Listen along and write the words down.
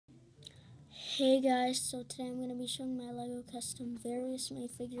Hey guys, so today I'm going to be showing my LEGO custom various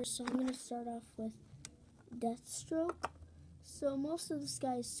minifigures. So I'm going to start off with Deathstroke. So most of this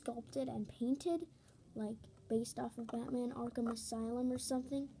guy is sculpted and painted, like based off of Batman Arkham Asylum or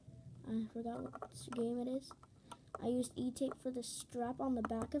something. I forgot what game it is. I used E-tape for the strap on the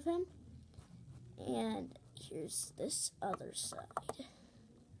back of him. And here's this other side.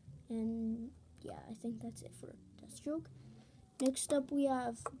 And yeah, I think that's it for Deathstroke. Next up, we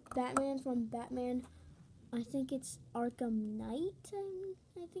have Batman from Batman. I think it's Arkham Knight.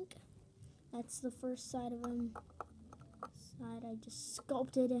 I think that's the first side of him. Side I just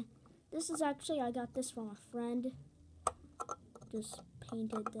sculpted. This is actually, I got this from a friend. Just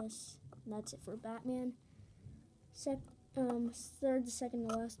painted this. And that's it for Batman. Third, second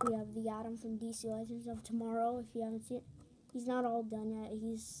to last, we have the Atom from DC Legends of Tomorrow. If you haven't seen it, he's not all done yet.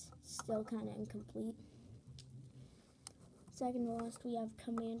 He's still kind of incomplete. Second to last, we have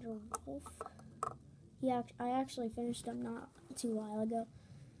Commander Wolf. I actually finished him not too while ago.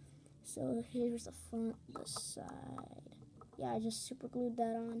 So here's the front, the side. Yeah, I just super glued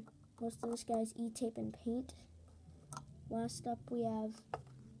that on. Most of this guy's E-tape and paint. Last up, we have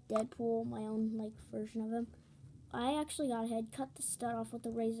Deadpool, my own version of him. I actually got ahead, cut the stud off with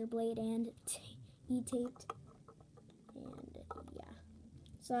a razor blade and E-taped. And yeah.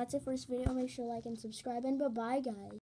 So that's it for this video. Make sure to like and subscribe, and bye-bye, guys.